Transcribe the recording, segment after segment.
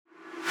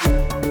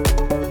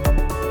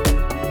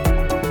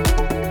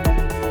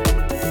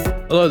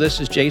Hello, this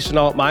is Jason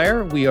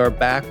Altmeyer. We are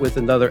back with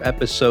another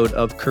episode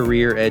of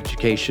Career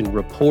Education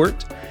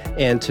Report.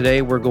 And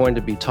today we're going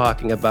to be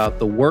talking about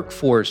the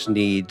workforce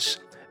needs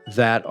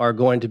that are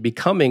going to be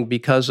coming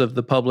because of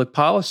the public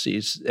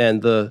policies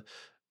and the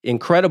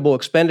incredible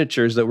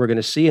expenditures that we're going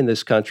to see in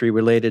this country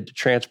related to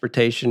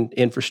transportation,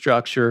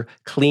 infrastructure,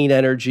 clean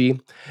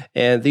energy.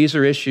 And these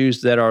are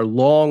issues that are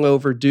long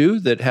overdue,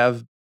 that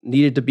have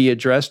needed to be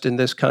addressed in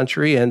this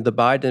country. And the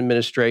Biden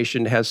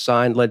administration has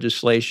signed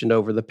legislation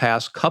over the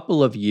past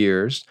couple of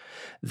years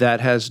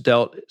that has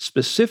dealt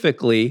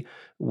specifically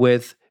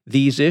with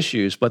these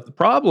issues. But the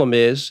problem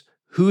is,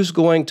 who's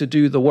going to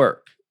do the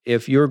work?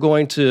 If you're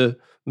going to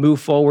move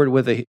forward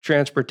with a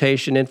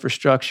transportation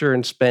infrastructure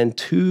and spend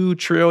 $2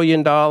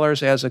 trillion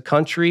as a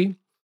country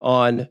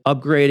on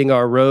upgrading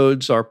our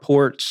roads, our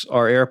ports,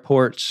 our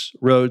airports,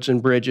 roads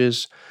and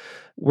bridges,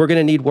 we're going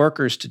to need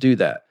workers to do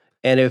that.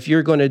 And if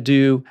you're going to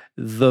do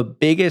the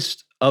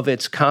biggest of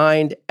its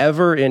kind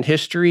ever in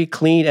history,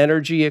 clean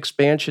energy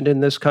expansion in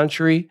this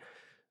country,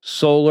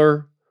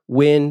 solar,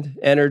 wind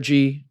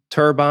energy,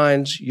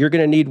 turbines, you're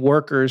going to need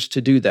workers to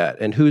do that.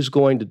 And who's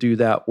going to do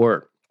that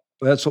work?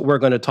 That's what we're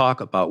going to talk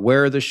about.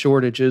 Where are the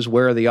shortages?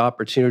 Where are the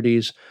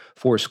opportunities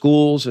for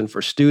schools and for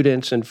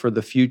students and for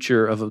the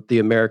future of the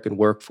American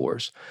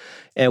workforce?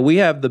 And we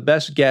have the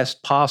best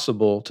guest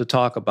possible to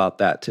talk about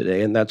that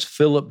today, and that's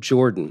Philip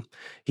Jordan.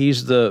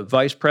 He's the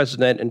vice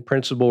president and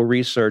principal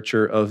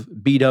researcher of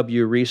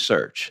BW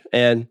Research.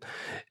 And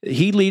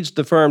he leads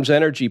the firm's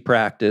energy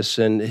practice,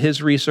 and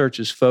his research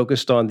is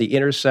focused on the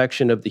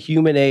intersection of the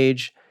human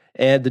age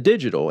and the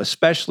digital,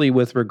 especially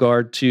with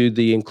regard to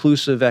the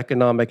inclusive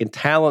economic and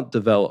talent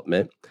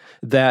development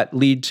that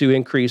lead to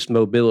increased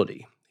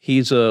mobility.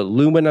 He's a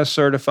Lumina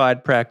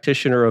certified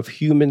practitioner of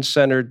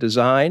human-centered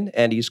design,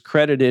 and he's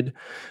credited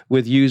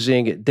with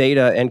using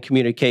data and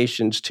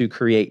communications to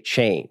create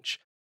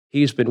change.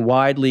 He's been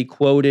widely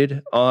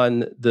quoted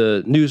on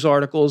the news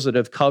articles that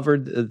have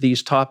covered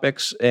these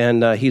topics,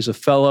 and he's a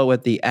fellow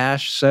at the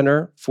Ash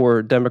Center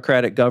for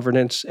Democratic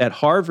Governance at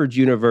Harvard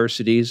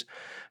University's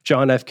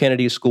John F.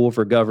 Kennedy School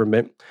for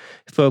Government.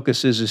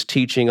 Focuses his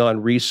teaching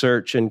on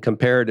research and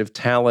comparative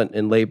talent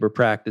and labor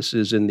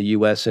practices in the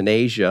U.S. and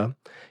Asia.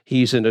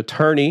 He's an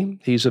attorney.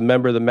 He's a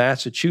member of the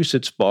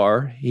Massachusetts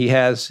Bar. He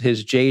has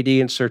his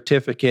JD and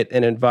certificate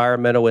in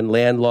environmental and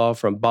land law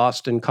from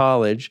Boston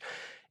College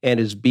and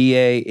his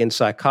BA in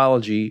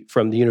psychology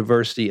from the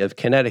University of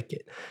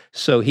Connecticut.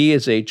 So he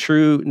is a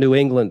true New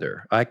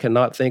Englander. I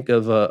cannot think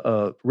of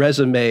a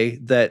resume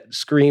that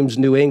screams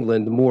New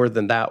England more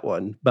than that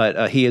one.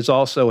 But he is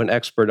also an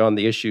expert on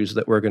the issues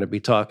that we're going to be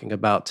talking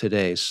about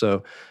today.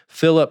 So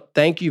Philip,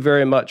 thank you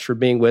very much for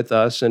being with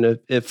us. And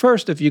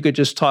if you could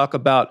just talk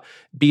about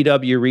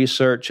BW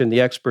Research and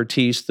the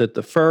expertise that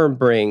the firm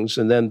brings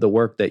and then the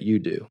work that you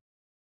do.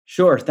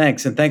 Sure,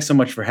 thanks. And thanks so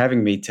much for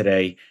having me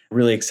today.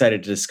 Really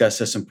excited to discuss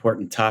this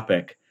important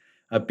topic.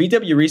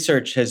 BW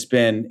Research has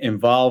been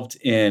involved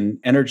in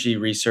energy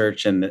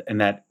research and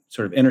that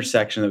sort of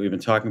intersection that we've been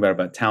talking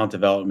about talent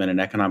development and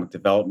economic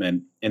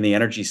development in the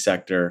energy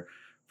sector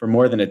for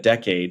more than a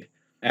decade.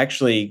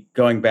 Actually,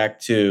 going back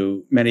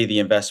to many of the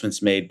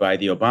investments made by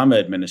the Obama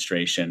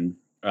administration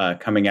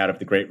coming out of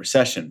the Great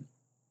Recession.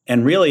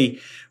 And really,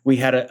 we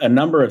had a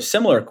number of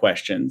similar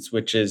questions,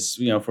 which is,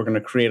 if we're going to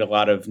create a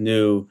lot of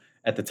new,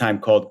 at the time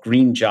called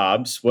green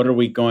jobs, what are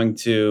we going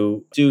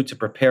to do to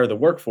prepare the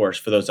workforce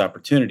for those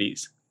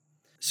opportunities?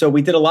 So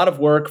we did a lot of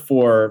work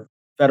for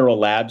federal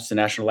labs, the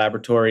national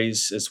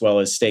laboratories, as well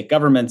as state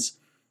governments.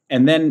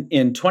 And then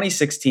in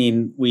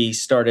 2016, we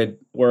started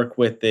work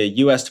with the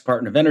U.S.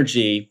 Department of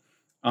Energy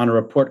on a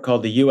report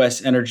called the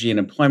U.S. Energy and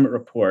Employment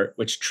Report,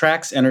 which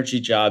tracks energy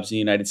jobs in the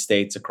United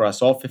States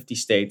across all 50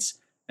 states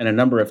and a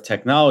number of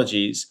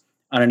technologies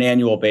on an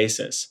annual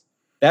basis.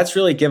 That's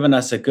really given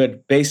us a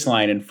good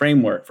baseline and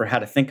framework for how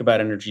to think about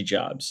energy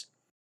jobs.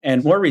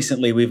 And more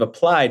recently, we've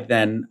applied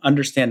then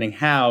understanding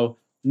how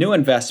new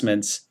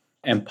investments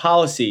and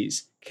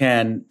policies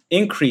can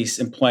increase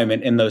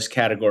employment in those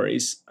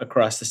categories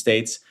across the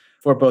states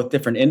for both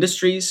different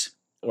industries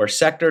or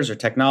sectors or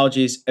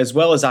technologies, as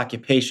well as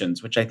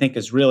occupations, which I think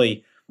is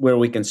really where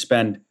we can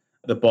spend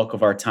the bulk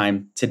of our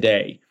time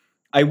today.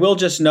 I will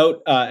just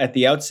note at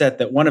the outset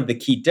that one of the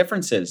key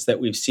differences that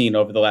we've seen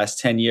over the last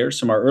 10 years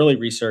from our early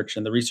research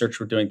and the research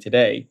we're doing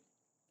today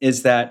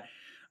is that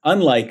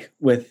unlike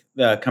with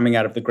coming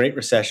out of the Great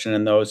Recession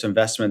and those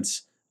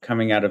investments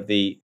coming out of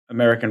the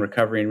American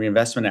Recovery and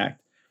Reinvestment Act,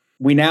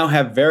 we now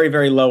have very,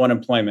 very low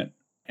unemployment.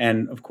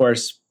 And of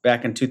course,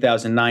 back in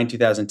 2009,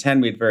 2010,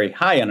 we had very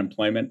high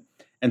unemployment.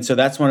 And so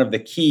that's one of the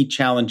key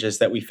challenges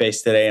that we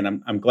face today.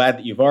 And I'm glad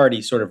that you've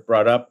already sort of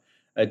brought up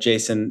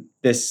Jason,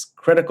 this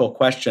critical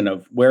question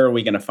of where are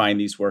we going to find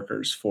these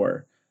workers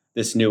for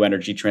this new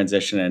energy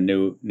transition and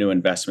new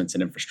investments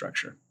in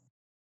infrastructure?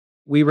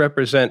 We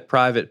represent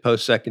private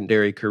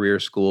post-secondary career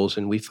schools,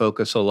 and we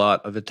focus a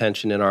lot of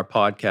attention in our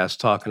podcast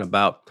talking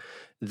about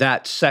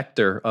that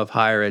sector of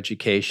higher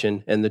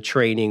education and the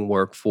training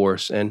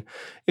workforce. And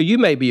you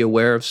may be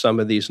aware of some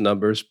of these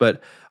numbers,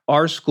 but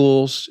our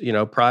schools,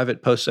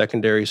 private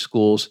post-secondary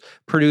schools,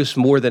 produce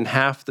more than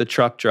half the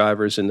truck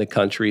drivers in the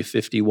country,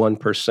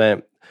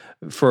 51%.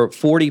 For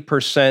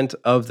 40%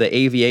 of the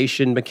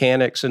aviation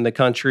mechanics in the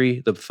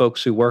country, the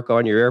folks who work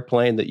on your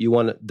airplane that you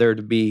want there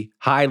to be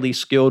highly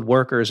skilled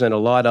workers, and a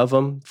lot of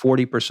them,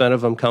 40%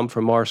 of them come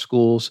from our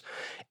schools.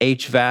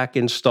 HVAC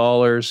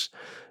installers,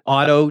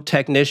 auto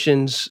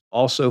technicians,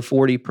 also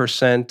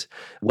 40%.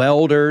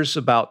 Welders,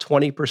 about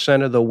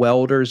 20% of the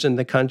welders in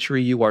the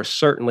country. You are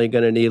certainly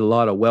going to need a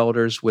lot of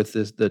welders with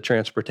the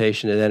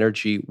transportation and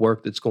energy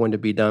work that's going to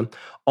be done.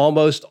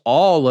 Almost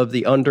all of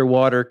the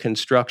underwater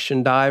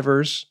construction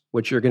divers,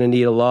 which you're going to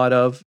need a lot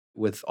of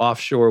with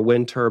offshore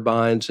wind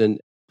turbines and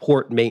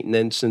port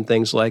maintenance and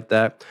things like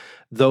that.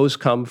 Those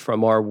come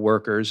from our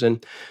workers.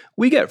 And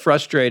we get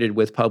frustrated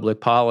with public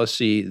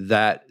policy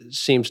that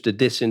seems to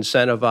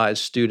disincentivize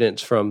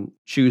students from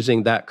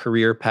choosing that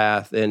career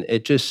path. And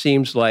it just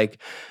seems like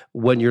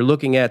when you're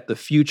looking at the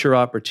future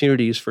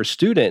opportunities for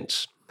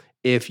students,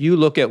 if you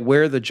look at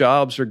where the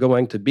jobs are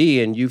going to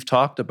be, and you've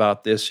talked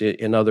about this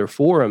in other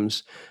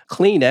forums,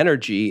 clean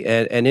energy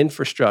and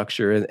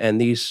infrastructure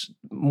and these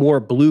more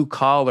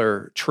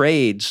blue-collar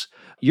trades,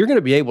 you're going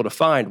to be able to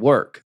find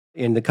work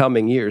in the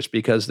coming years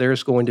because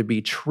there's going to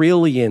be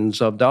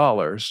trillions of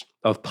dollars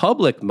of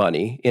public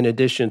money in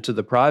addition to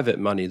the private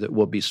money that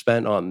will be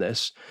spent on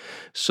this.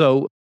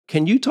 So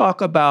can you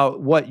talk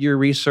about what your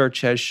research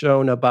has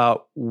shown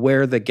about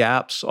where the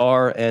gaps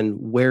are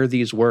and where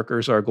these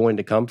workers are going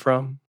to come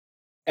from?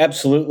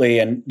 Absolutely.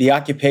 And the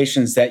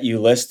occupations that you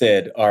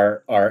listed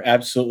are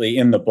absolutely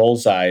in the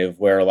bullseye of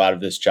where a lot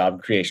of this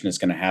job creation is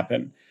going to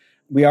happen.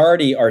 We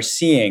already are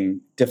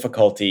seeing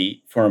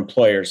difficulty for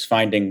employers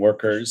finding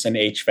workers in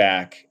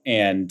HVAC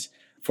and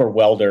for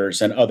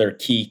welders and other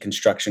key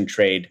construction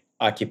trade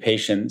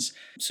occupations.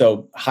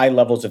 So high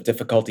levels of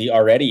difficulty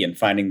already in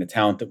finding the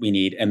talent that we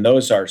need. And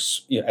those are,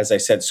 as I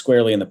said,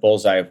 squarely in the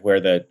bullseye of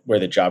where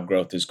the job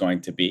growth is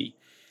going to be.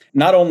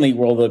 Not only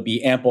will there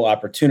be ample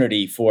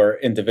opportunity for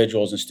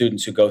individuals and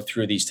students who go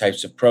through these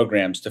types of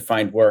programs to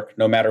find work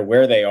no matter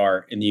where they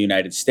are in the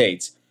United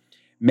States,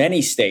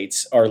 many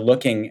states are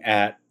looking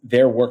at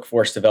their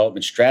workforce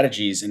development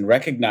strategies and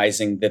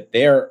recognizing that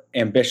their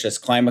ambitious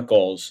climate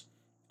goals,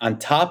 on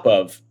top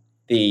of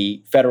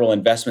the federal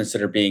investments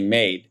that are being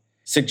made,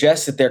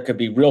 suggest that there could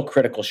be real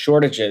critical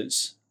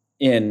shortages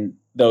in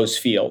those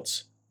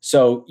fields.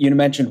 So you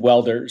mentioned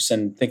welders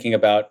and thinking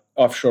about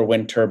offshore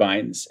wind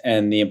turbines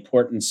and the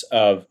importance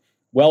of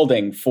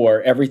welding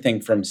for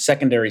everything from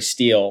secondary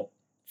steel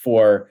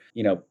for,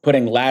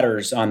 putting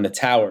ladders on the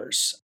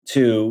towers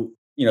to,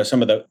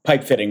 some of the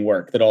pipe fitting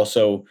work that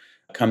also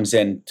comes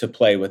in to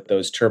play with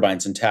those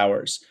turbines and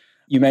towers.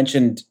 You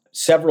mentioned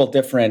several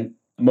different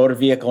motor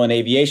vehicle and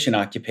aviation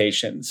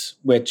occupations,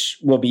 which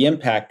will be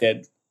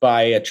impacted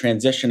by a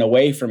transition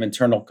away from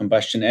internal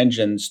combustion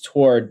engines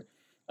toward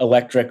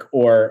electric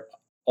or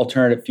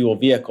alternative fuel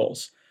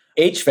vehicles.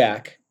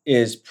 HVAC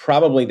is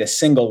probably the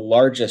single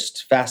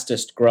largest,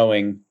 fastest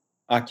growing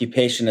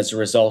occupation as a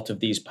result of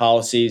these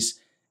policies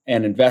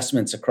and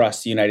investments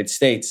across the United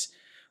States,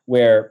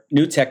 where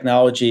new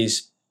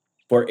technologies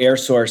for air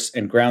source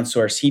and ground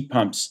source heat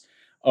pumps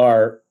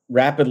are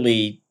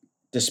rapidly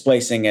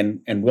displacing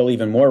and will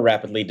even more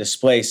rapidly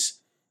displace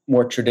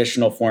more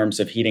traditional forms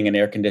of heating and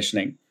air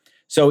conditioning.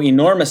 So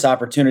enormous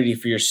opportunity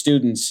for your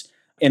students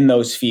in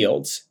those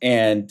fields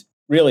and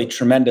really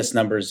tremendous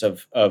numbers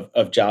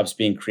of jobs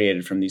being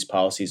created from these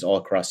policies all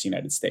across the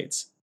United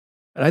States.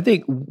 And I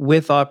think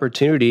with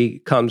opportunity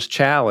comes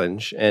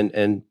challenge.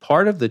 And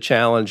part of the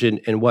challenge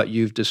in what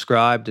you've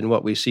described and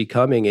what we see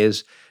coming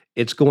is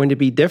it's going to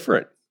be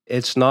different.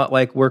 It's not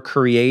like we're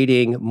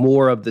creating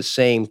more of the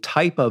same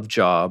type of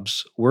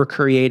jobs. We're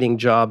creating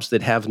jobs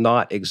that have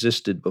not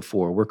existed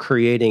before. We're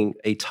creating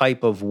a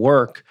type of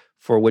work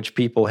for which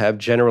people have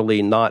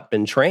generally not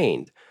been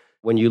trained.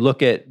 When you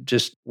look at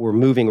we're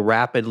moving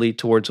rapidly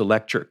towards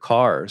electric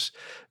cars,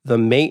 the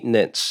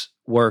maintenance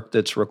work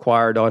that's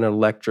required on an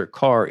electric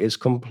car is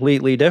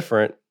completely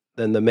different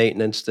than the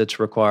maintenance that's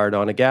required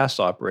on a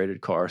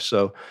gas-operated car.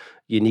 So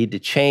you need to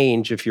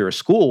change if you're a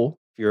school.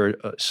 If you're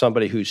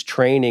somebody who's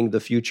training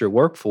the future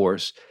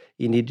workforce,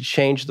 you need to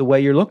change the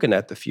way you're looking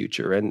at the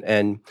future.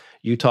 And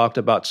you talked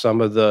about some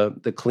of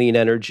the clean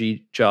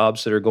energy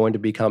jobs that are going to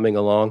be coming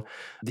along.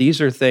 These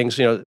are things,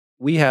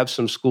 we have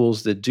some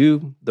schools that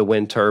do the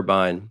wind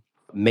turbine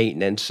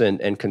maintenance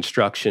and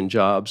construction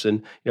jobs.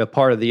 And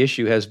part of the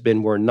issue has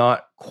been we're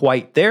not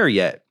quite there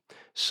yet.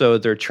 So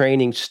they're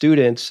training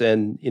students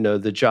and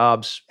the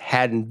jobs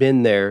hadn't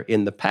been there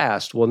in the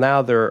past. Well,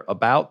 now they're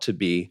about to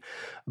be.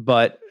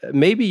 But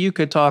maybe you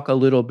could talk a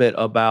little bit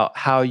about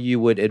how you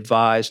would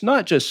advise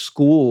not just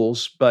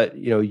schools, but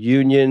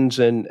unions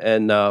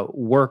and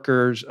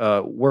workers,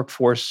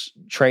 workforce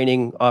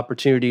training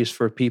opportunities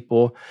for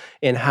people,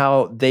 and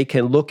how they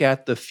can look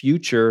at the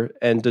future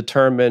and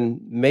determine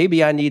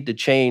maybe I need to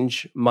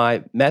change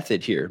my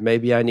method here.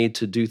 Maybe I need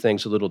to do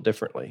things a little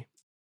differently.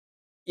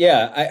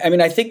 Yeah, I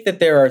mean, I think that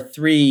there are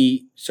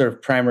three sort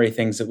of primary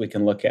things that we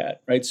can look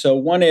at, right? So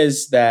one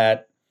is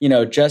that,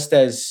 just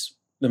as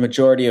the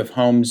majority of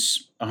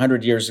homes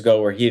 100 years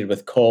ago were heated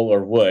with coal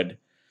or wood,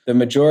 the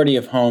majority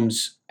of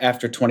homes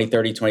after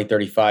 2030,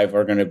 2035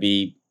 are going to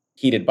be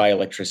heated by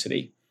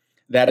electricity.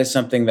 That is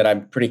something that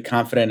I'm pretty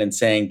confident in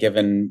saying,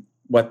 given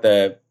what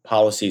the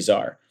policies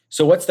are.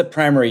 So what's the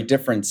primary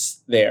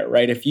difference there,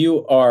 right? If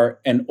you are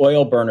an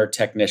oil burner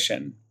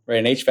technician, right,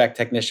 an HVAC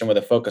technician with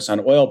a focus on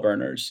oil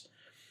burners,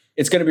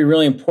 it's going to be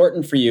really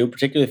important for you,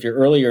 particularly if you're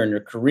earlier in your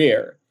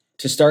career,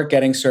 to start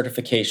getting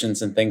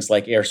certifications in things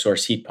like air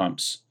source heat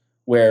pumps,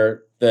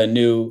 where the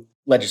new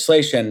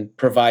legislation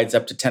provides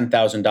up to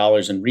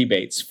 $10,000 in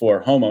rebates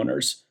for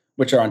homeowners,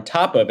 which are on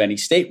top of any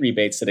state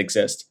rebates that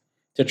exist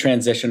to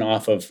transition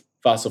off of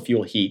fossil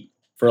fuel heat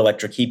for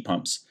electric heat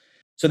pumps.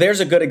 So there's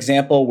a good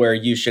example where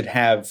you should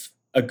have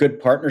a good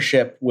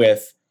partnership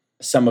with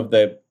some of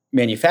the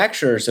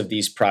manufacturers of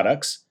these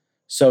products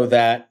so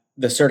that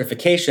the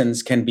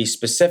certifications can be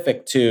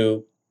specific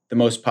to the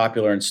most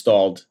popular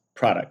installed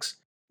products,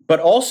 but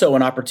also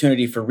an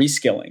opportunity for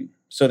reskilling.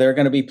 So there are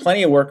going to be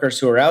plenty of workers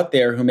who are out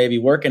there who maybe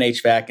work in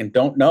HVAC and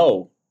don't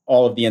know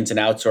all of the ins and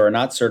outs or are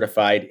not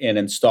certified in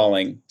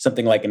installing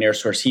something like an air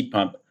source heat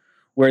pump,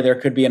 where there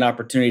could be an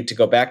opportunity to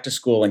go back to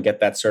school and get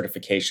that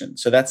certification.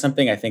 So that's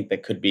something I think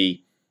that could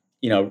be,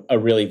 a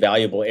really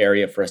valuable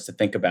area for us to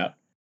think about.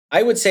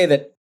 I would say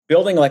that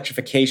building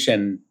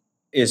electrification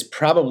is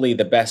probably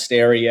the best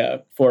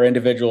area for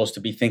individuals to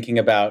be thinking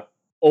about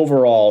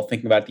overall,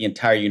 thinking about the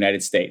entire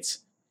United States.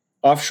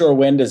 Offshore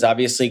wind is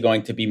obviously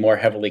going to be more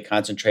heavily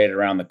concentrated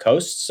around the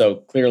coast. So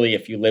clearly,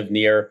 if you live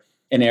near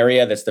an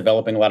area that's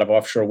developing a lot of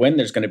offshore wind,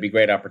 there's going to be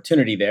great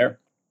opportunity there.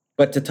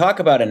 But to talk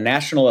about a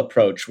national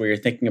approach where you're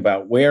thinking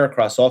about where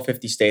across all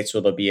 50 states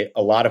will there be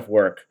a lot of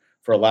work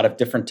for a lot of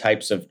different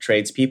types of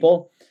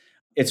tradespeople,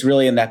 it's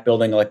really in that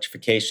building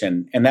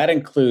electrification. And that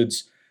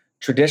includes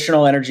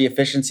traditional energy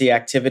efficiency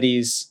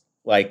activities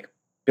like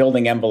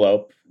building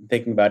envelope,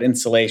 thinking about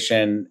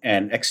insulation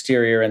and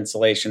exterior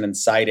insulation and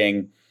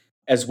siding,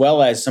 as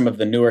well as some of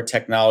the newer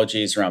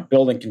technologies around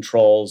building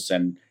controls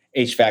and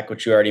HVAC,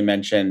 which you already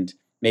mentioned,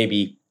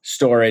 maybe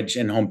storage,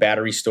 in-home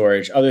battery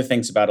storage, other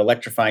things about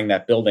electrifying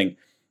that building.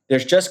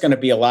 There's just going to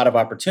be a lot of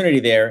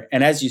opportunity there.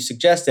 And as you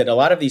suggested, a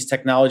lot of these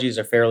technologies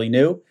are fairly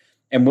new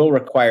and will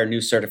require new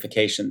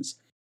certifications.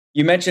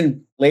 You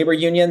mentioned labor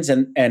unions,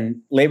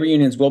 and labor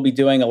unions will be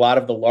doing a lot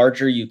of the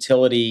larger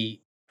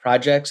utility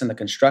projects in the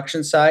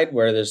construction side,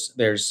 where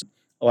there's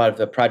a lot of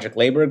the project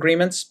labor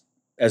agreements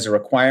as a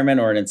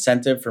requirement or an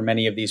incentive for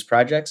many of these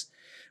projects.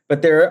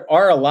 But there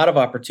are a lot of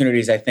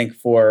opportunities, I think,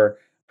 for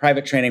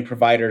private training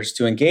providers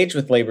to engage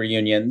with labor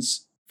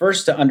unions,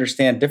 first to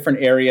understand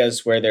different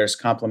areas where there's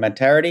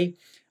complementarity,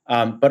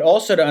 but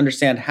also to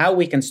understand how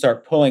we can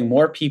start pulling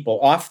more people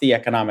off the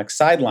economic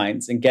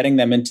sidelines and getting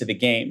them into the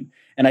game.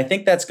 And I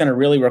think that's going to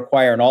really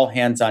require an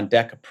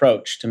all-hands-on-deck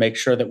approach to make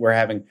sure that we're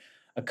having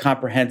a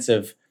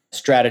comprehensive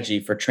strategy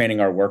for training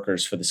our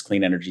workers for this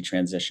clean energy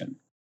transition.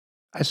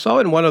 I saw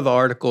in one of the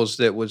articles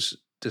that was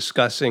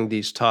discussing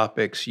these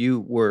topics,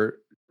 you were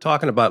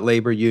talking about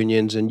labor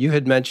unions, and you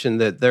had mentioned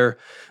that they're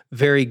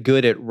very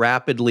good at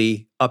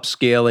rapidly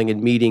upscaling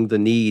and meeting the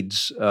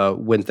needs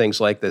when things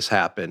like this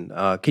happen.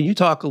 Can you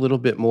talk a little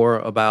bit more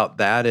about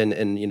that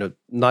and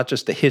not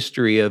just the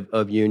history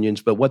of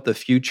unions, but what the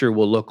future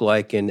will look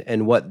like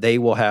and what they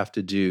will have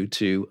to do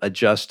to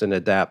adjust and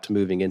adapt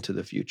moving into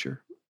the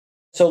future?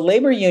 So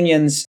labor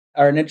unions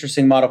are an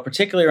interesting model,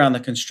 particularly around the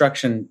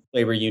construction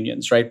labor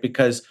unions, right?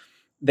 Because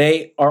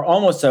they are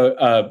almost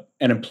an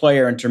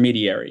employer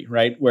intermediary,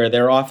 right? Where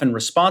they're often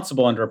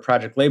responsible under a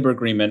project labor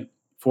agreement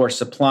for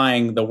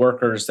supplying the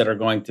workers that are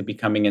going to be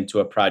coming into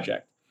a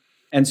project.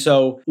 And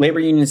so labor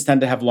unions tend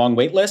to have long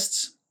wait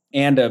lists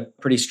and a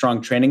pretty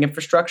strong training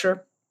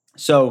infrastructure.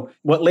 So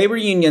what labor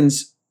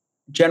unions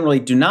generally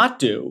do not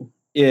do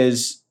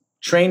is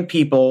train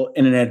people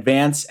in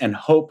advance and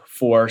hope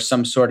for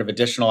some sort of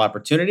additional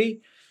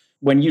opportunity.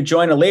 When you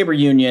join a labor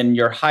union,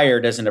 you're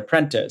hired as an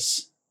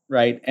apprentice,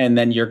 right? And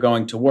then you're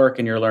going to work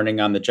and you're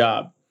learning on the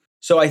job.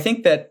 So I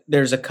think that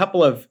there's a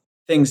couple of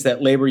things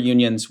that labor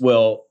unions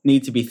will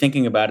need to be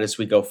thinking about as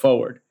we go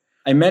forward.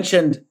 I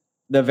mentioned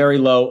the very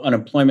low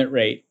unemployment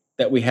rate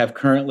that we have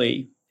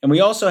currently, and we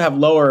also have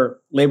lower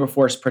labor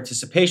force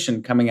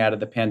participation coming out of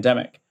the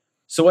pandemic.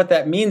 So what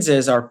that means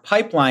is our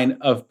pipeline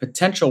of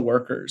potential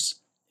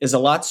workers is a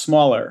lot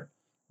smaller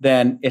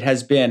than it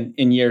has been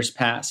in years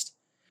past.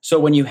 So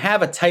when you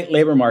have a tight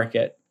labor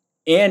market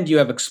and you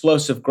have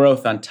explosive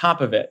growth on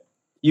top of it,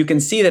 you can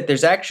see that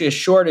there's actually a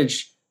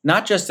shortage,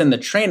 not just in the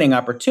training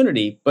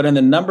opportunity, but in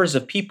the numbers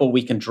of people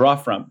we can draw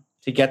from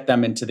to get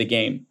them into the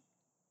game.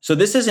 So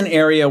this is an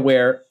area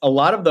where a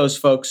lot of those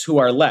folks who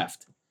are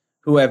left,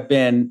 who have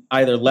been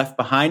either left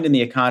behind in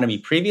the economy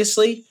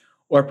previously,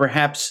 or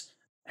perhaps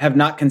have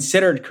not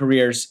considered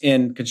careers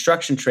in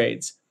construction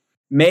trades,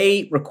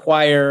 may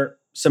require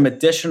some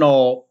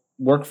additional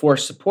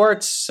workforce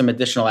supports, some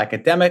additional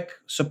academic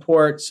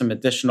support, some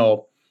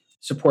additional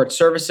support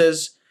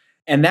services.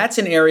 And that's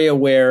an area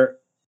where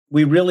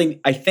we really,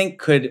 I think,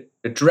 could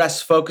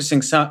address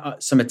focusing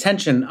some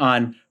attention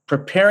on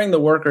preparing the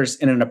workers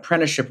in an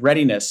apprenticeship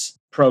readiness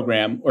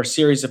program or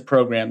series of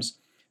programs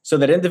so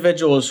that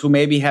individuals who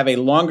maybe have a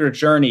longer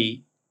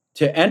journey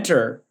to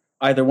enter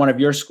either one of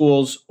your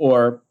schools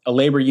or a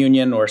labor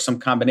union or some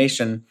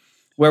combination,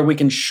 where we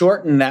can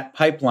shorten that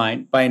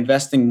pipeline by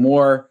investing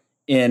more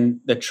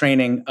in the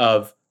training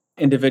of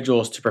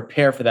individuals to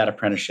prepare for that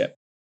apprenticeship.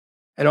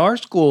 And our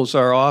schools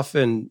are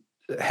often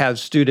have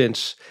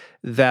students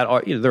that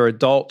are, they're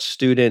adult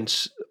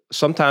students,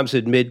 sometimes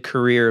in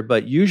mid-career,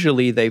 but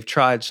usually they've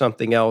tried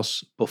something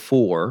else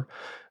before.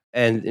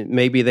 And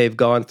maybe they've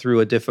gone through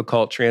a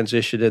difficult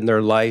transition in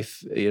their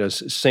life,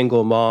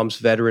 single moms,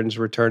 veterans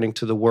returning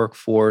to the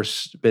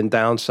workforce, been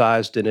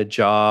downsized in a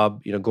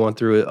job, going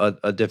through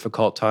a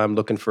difficult time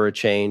looking for a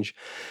change.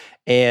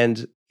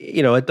 And,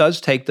 it does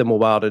take them a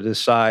while to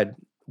decide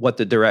what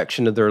the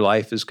direction of their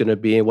life is going to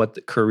be and what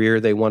the career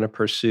they want to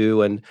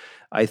pursue. And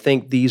I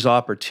think these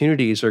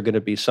opportunities are going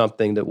to be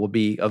something that will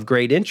be of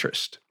great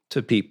interest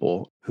to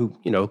people who,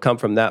 come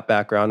from that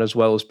background, as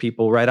well as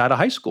people right out of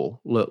high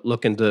school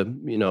looking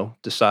to,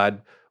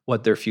 decide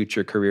what their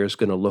future career is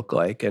going to look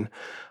like. And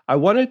I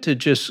wanted to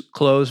just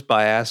close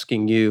by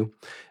asking you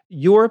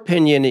your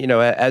opinion,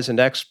 as an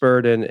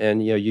expert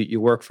and you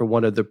work for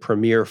one of the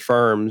premier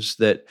firms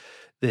that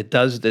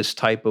does this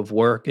type of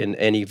work and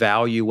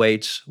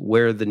evaluates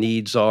where the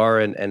needs are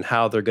and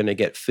how they're going to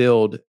get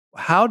filled.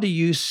 How do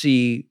you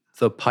see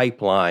the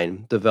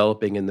pipeline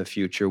developing in the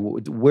future?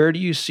 Where do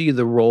you see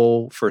the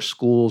role for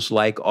schools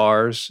like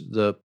ours,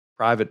 the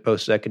private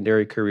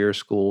post-secondary career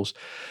schools,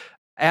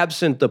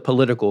 absent the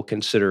political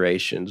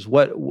considerations?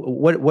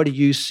 What do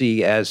you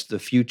see as the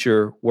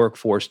future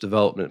workforce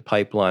development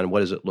pipeline? What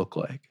does it look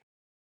like?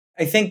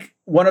 I think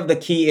one of the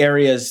key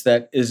areas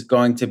that is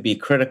going to be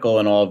critical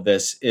in all of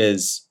this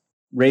is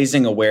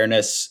raising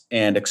awareness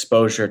and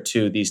exposure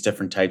to these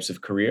different types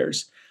of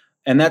careers.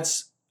 And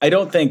that's, I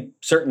don't think,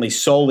 certainly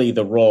solely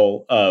the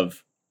role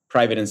of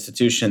private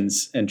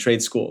institutions and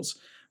trade schools,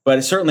 but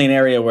it's certainly an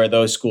area where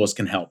those schools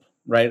can help,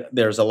 right?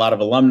 There's a lot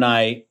of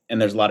alumni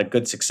and there's a lot of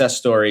good success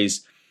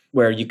stories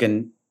where you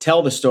can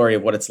tell the story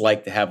of what it's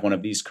like to have one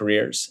of these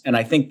careers. And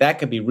I think that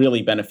could be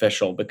really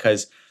beneficial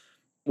because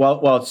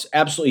while it's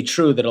absolutely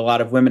true that a lot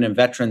of women and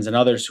veterans and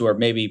others who are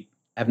maybe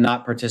have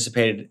not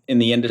participated in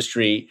the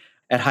industry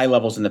at high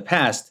levels in the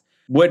past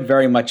would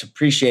very much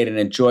appreciate and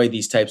enjoy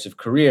these types of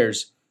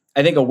careers,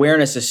 I think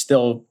awareness is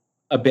still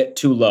a bit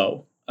too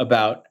low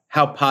about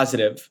how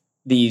positive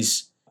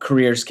these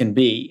careers can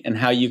be and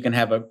how you can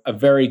have a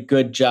very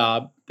good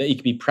job that you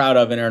can be proud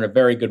of and earn a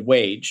very good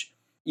wage.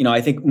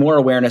 I think more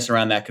awareness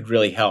around that could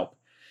really help.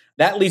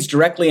 That leads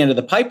directly into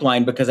the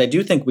pipeline because I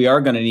do think we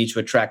are going to need to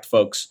attract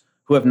folks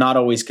who have not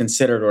always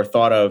considered or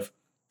thought of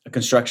a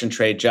construction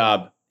trade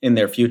job in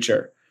their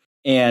future.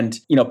 And,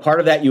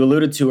 part of that you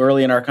alluded to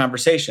early in our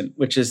conversation,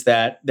 which is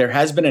that there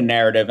has been a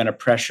narrative and a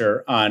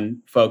pressure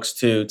on folks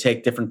to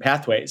take different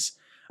pathways.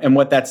 And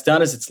what that's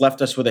done is it's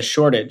left us with a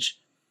shortage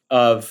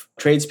of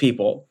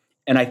tradespeople.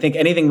 And I think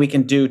anything we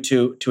can do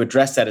to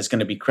address that is going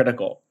to be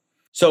critical.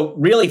 So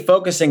really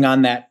focusing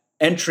on that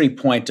entry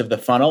point of the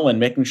funnel and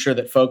making sure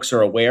that folks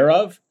are aware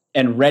of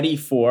and ready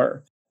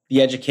for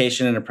the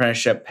education and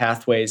apprenticeship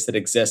pathways that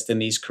exist in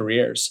these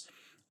careers.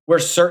 We're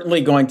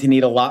certainly going to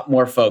need a lot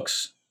more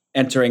folks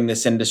entering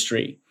this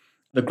industry.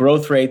 The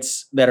growth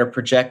rates that are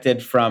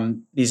projected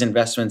from these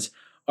investments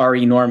are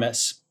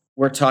enormous.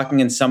 We're talking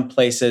in some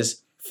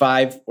places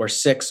 5 or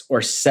 6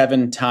 or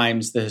 7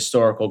 times the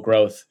historical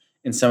growth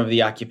in some of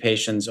the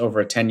occupations over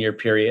a 10-year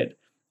period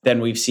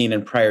than we've seen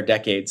in prior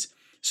decades.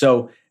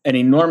 So an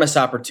enormous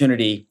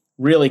opportunity,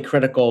 really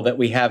critical that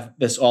we have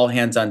this all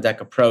hands on deck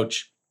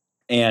approach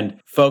and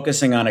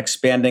focusing on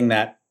expanding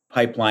that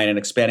pipeline and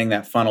expanding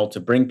that funnel to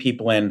bring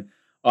people in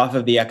off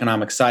of the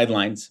economic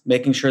sidelines,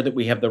 making sure that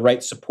we have the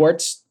right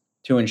supports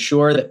to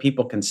ensure that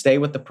people can stay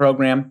with the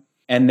program,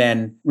 and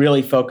then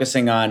really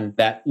focusing on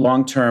that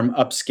long-term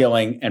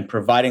upskilling and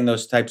providing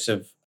those types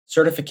of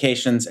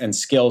certifications and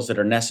skills that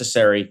are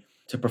necessary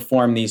to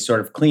perform these sort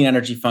of clean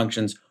energy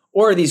functions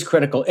or these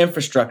critical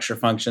infrastructure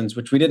functions,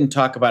 which we didn't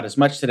talk about as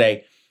much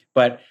today,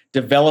 but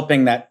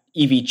developing that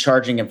EV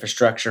charging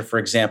infrastructure, for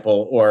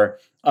example, or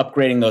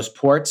upgrading those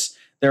ports.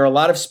 There are a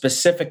lot of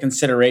specific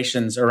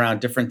considerations around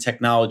different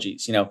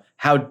technologies,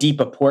 how deep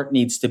a port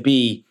needs to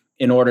be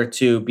in order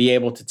to be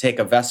able to take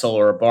a vessel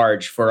or a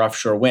barge for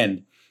offshore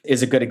wind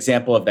is a good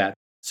example of that.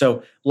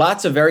 So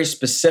lots of very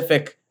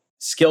specific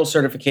skill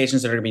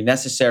certifications that are going to be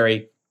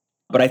necessary.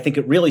 But I think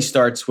it really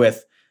starts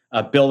with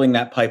building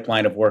that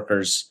pipeline of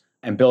workers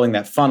and building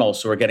that funnel.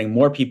 So we're getting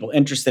more people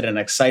interested and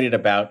excited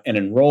about and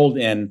enrolled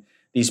in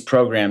these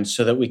programs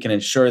so that we can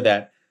ensure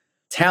that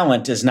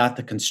talent is not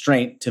the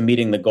constraint to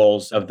meeting the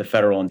goals of the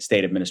federal and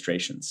state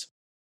administrations.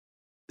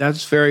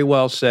 That's very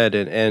well said.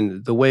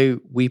 And the way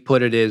we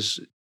put it is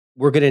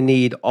we're going to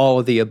need all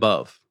of the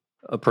above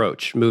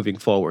approach moving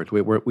forward.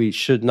 We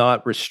should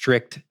not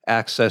restrict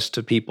access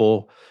to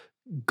people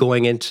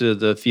going into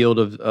the field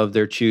of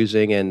their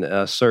choosing.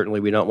 And certainly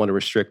we don't want to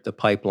restrict the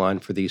pipeline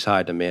for these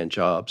high demand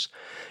jobs.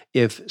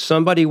 If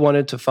somebody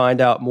wanted to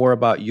find out more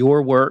about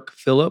your work,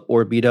 Philip,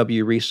 or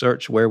BW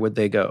Research, where would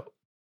they go?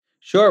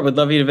 Sure. Would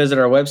love you to visit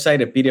our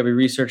website at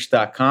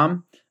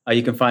bwresearch.com.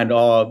 You can find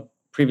all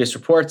previous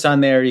reports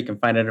on there. You can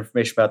find out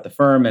information about the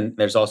firm, and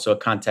there's also a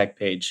contact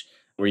page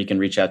where you can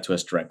reach out to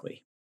us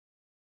directly.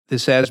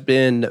 This has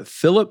been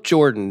Philip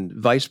Jordan,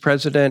 Vice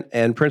President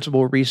and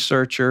Principal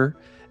Researcher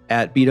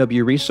at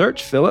BW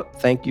Research. Philip,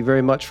 thank you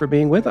very much for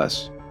being with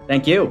us.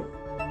 Thank you.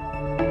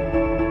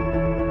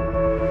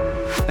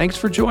 Thanks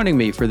for joining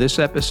me for this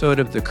episode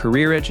of the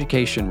Career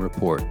Education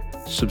Report.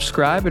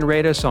 Subscribe and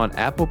rate us on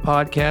Apple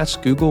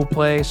Podcasts, Google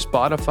Play,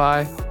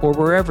 Spotify, or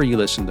wherever you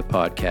listen to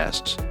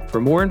podcasts. For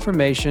more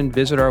information,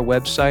 visit our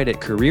website at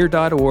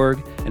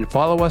career.org and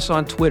follow us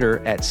on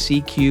Twitter at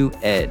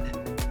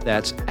CQED.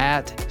 That's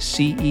at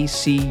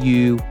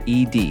CECUED.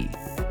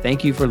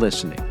 Thank you for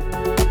listening.